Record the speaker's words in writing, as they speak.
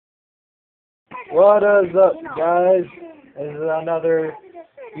What is up, guys? This is another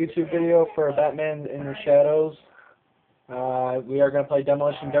YouTube video for Batman in the Shadows. We are going to play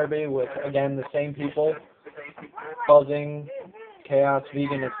Demolition Derby with, again, the same people. Buzzing, Chaos,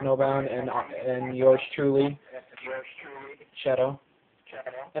 Vegan, and Snowbound, and yours truly, Shadow.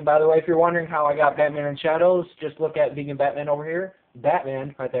 And by the way, if you're wondering how I got Batman in Shadows, just look at Vegan Batman over here.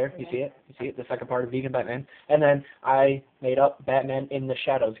 Batman, right there. You see it? You see it? The second part of Vegan Batman. And then I made up Batman in the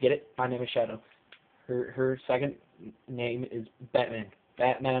Shadows. Get it? My name is Shadow. Her second name is Batman.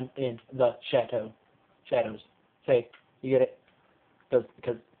 Batman in the Shadows. Say, you get it?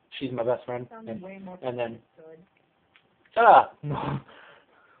 Because she's my best friend. And then... Shut up!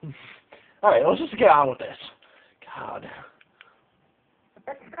 Alright, let's just get on with this. God.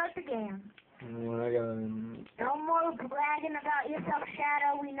 Let's start the game. No more bragging about yourself,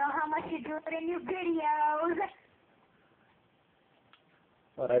 Shadow. We know how much you do it in your videos.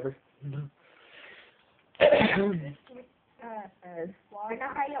 Whatever. I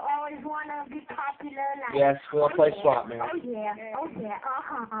know how you always want to be popular. Like, yes, we'll play Swap, man. Oh, yeah. Oh, yeah.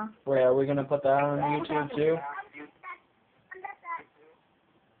 Uh-huh. Wait, are we going to put that on YouTube, too?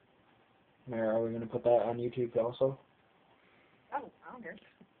 Mary, are we going to put that on YouTube, also? Oh, I wonder.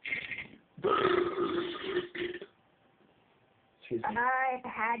 Excuse me. I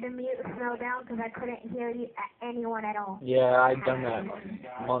had to mute Snowdown because I couldn't hear you, anyone at all. Yeah, I'd done that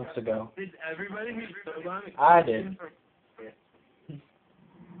months ago. Did everybody mute Snowdown? I did.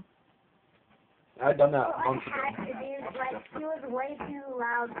 I'd done that months I had ago. to do, like, he was way too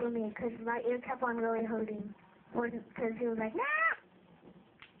loud for me because my ear kept on really hurting. Because he was like, nah!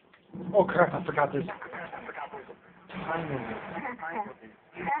 Oh crap, I forgot this. Time limit.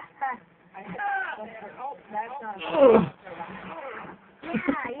 Oh, that's not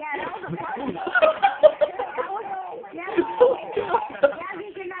yeah, that was a buzzing. Yeah,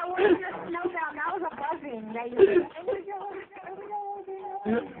 Vegan, that wasn't just Snowdown, that was a buzzing. That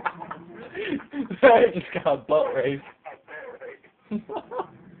I just got a butt race.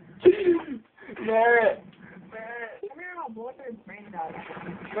 Merritt!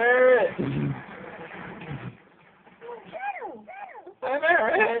 Merritt! Hi,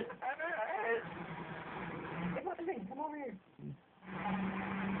 Merritt! Come over here.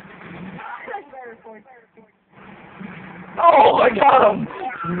 Oh, I got him!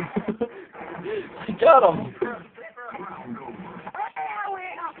 I got him!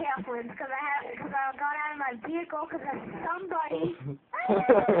 Okay, afterwards, because I got out of my vehicle because of somebody.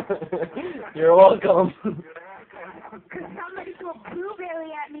 You're welcome. Because somebody threw a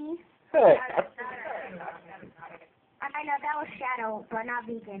blueberry at me. Hey. I know that was Shadow, but not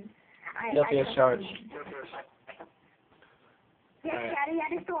Vegan. Yes, Charge. Yes, Shadow, you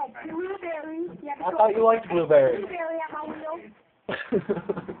had to throw a blueberry. I thought you liked blueberry. Blueberry at my wheel.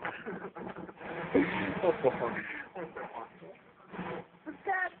 That's so fun. What's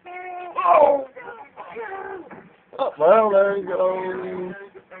up, Barry? Oh! Oh, well, there you go.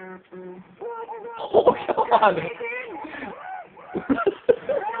 Oh, come on.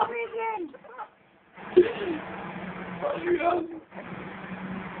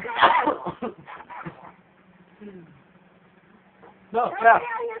 No, stop.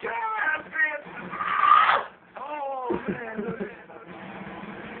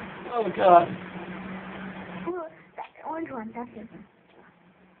 Oh, God. That orange one, that's it.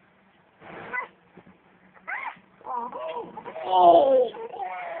 Oh.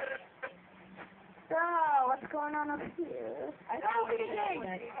 So, what's going on up here? I know what it is.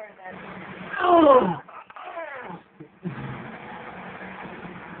 Oh.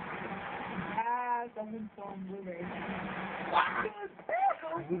 Someone's throwing blueberries.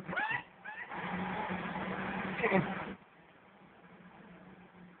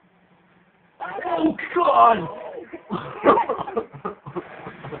 Oh, God!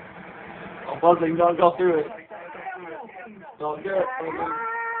 Oh, buzzing, don't go through it. Don't do it, buzzing.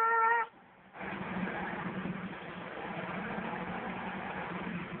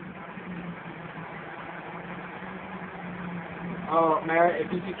 Oh, Merritt,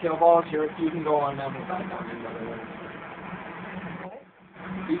 if you see kill balls here, you can go on them without talking, by the way.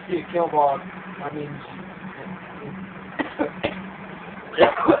 If you see a kill ball, I mean...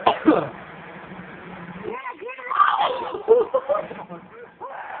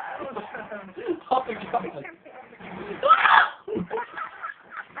 Oh, my God.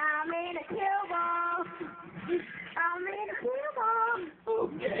 I'm in a kill ball. I'm in a kill ball.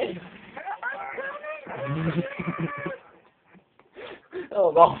 Okay. That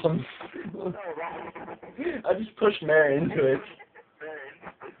was awesome. I just pushed Mary into it.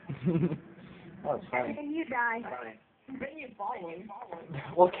 That was funny. And then you die.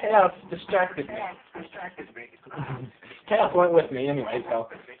 Well, Chaos distracted me. Chaos went with me anyway, so.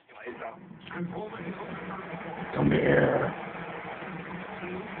 Come here.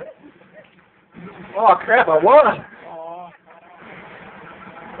 Oh crap! I won.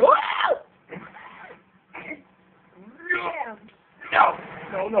 No!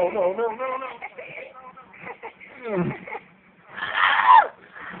 No! No! No! No! No! No!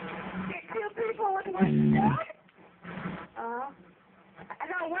 Two people with one stone. I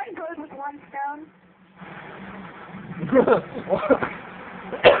got one bird with one stone.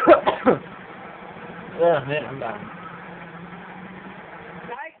 Yeah, man, I'm done.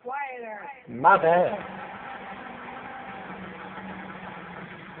 My bad.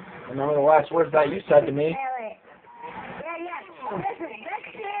 Remember the last words that you said to me? Yeah. Listen,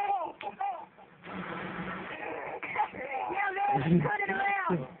 next year. Yeah, man, turn it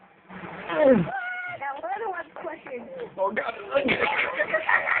around. Now, another one question. Oh God.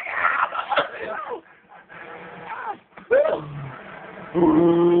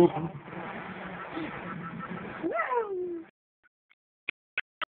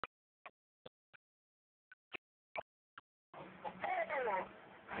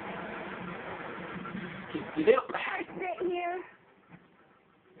 You do. I sit here.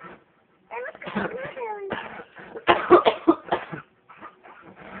 Hey, let's go to Blueberry.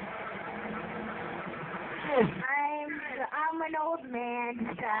 I'm an old man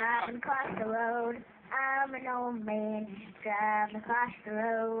just driving across the road. I'm an old man just driving across the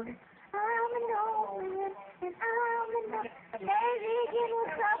road. I'm an old man and I'm an old. Hey, Vegan,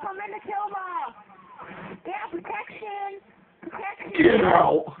 what's up? I'm in the kill ball. Yeah, protection. Get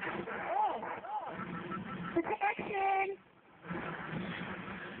out. Protection.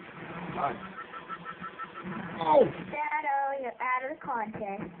 Oh. Shadow, you're out of the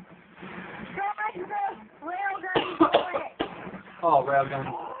contest. Dodge the railgun bullet. Oh, railgun.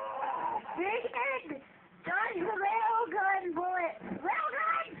 Vegan, dodge the railgun bullet.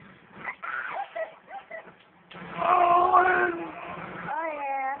 Railgun! Oh,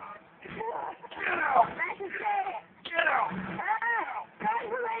 yeah. That's a shit. Get out. Dodge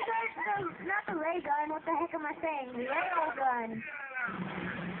the ray gun. No, not the ray gun. What the heck am I saying? The rail gun.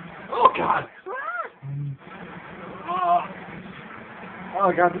 Oh God. Ah!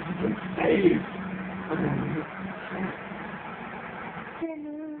 Oh God, this is insane.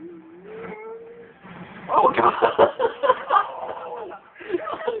 Oh God.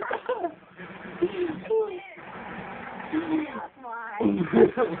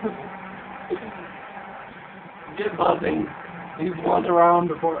 Get buzzing. He's once around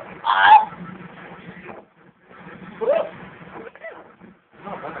before.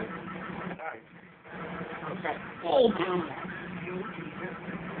 Oh,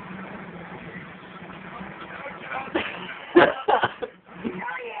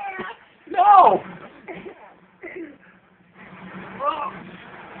 no!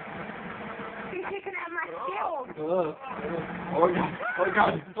 You're kicking out my skills. Oh God! Oh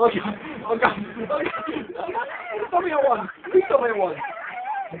God! Oh God! Oh God! Oh God! Tell me I won! Please tell me I won!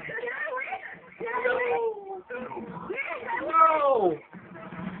 No!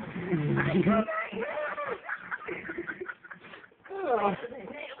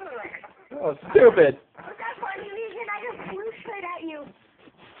 Oh, stupid! Was that funny, Vegan? I just flew straight at you.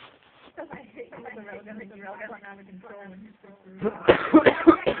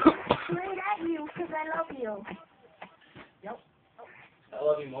 Straight at you, because I love you. I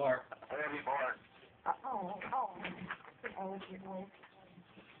love you more.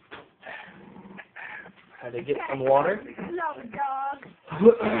 Had to get some water. Love dog.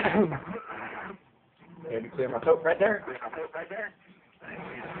 Maybe clear my throat right there.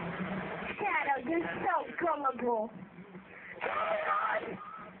 Shadow, you're so gullible.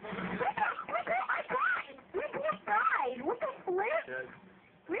 Rick died. What the flip?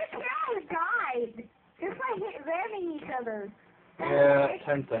 Rick died. Just by ramming each other. Yeah, it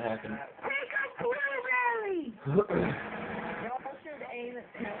tends to happen. Take a blueberry.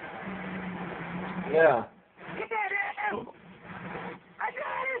 Yeah. Get that out. I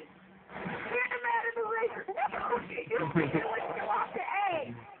got it. Get him out of the race. You're off the egg.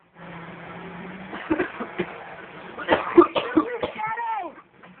 Shadow.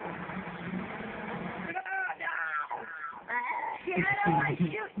 Shadow, I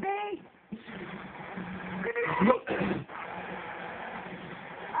shoot me.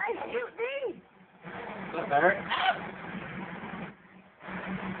 I shoot me. Is that better?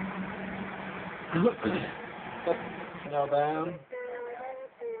 Now down.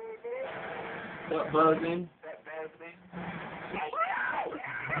 Stop buzzing.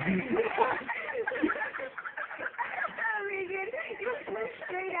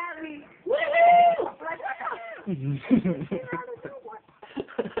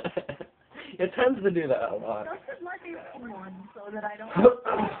 It tends to do that a lot. Just let me one so that I don't.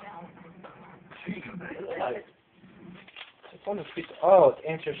 Oh, it's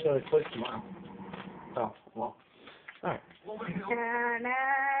Answer Silly Quiz tomorrow. Oh, well. Alright. Na na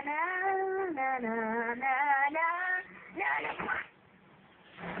na na na na na na na.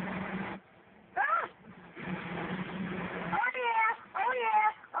 Ah! Oh yeah! Oh yeah!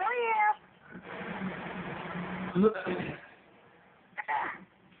 Oh yeah!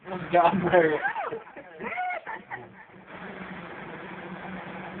 God, Mary.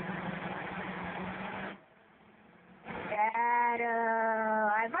 Shadow,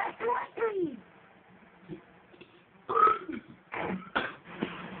 I must want thee.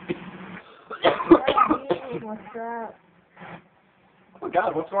 What's up? Oh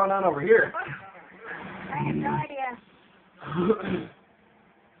God, what's going on over here? I have no idea.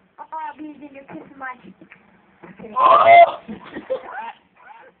 Oh, bees in your kiss my cheek.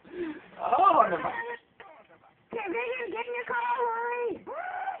 Oh, never mind. Get in your car, hurry.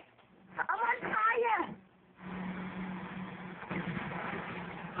 I'm on fire.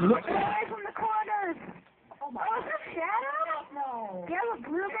 Get away from the corners. Oh, is that Shadow? No. Do you have a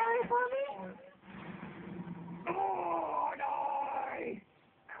blueberry for me? Oh, no.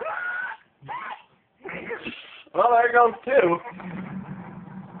 Well, there goes two.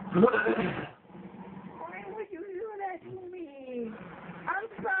 Why would you do that to me? I'm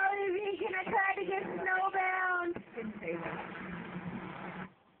sorry, Vegan. I tried to get snowbound. Didn't say that.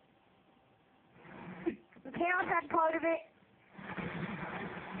 The chaos had part of it.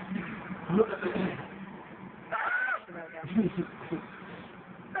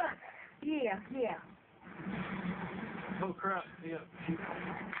 Yeah, yeah. Oh crap, yeah.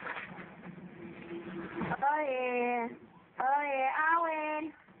 Oh yeah. Oh yeah, I win.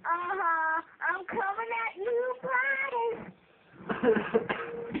 Uh-huh. I'm coming at you, Friday.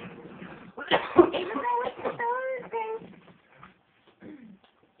 Even though it's Thursday.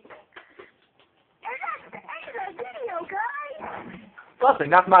 And that's the end of the video, guys. Nothing,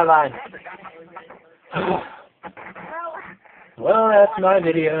 that's my line. Well, Well, that's my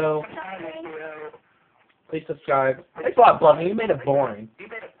video. something. Please subscribe. Thanks a lot, Bluffy. You made it boring.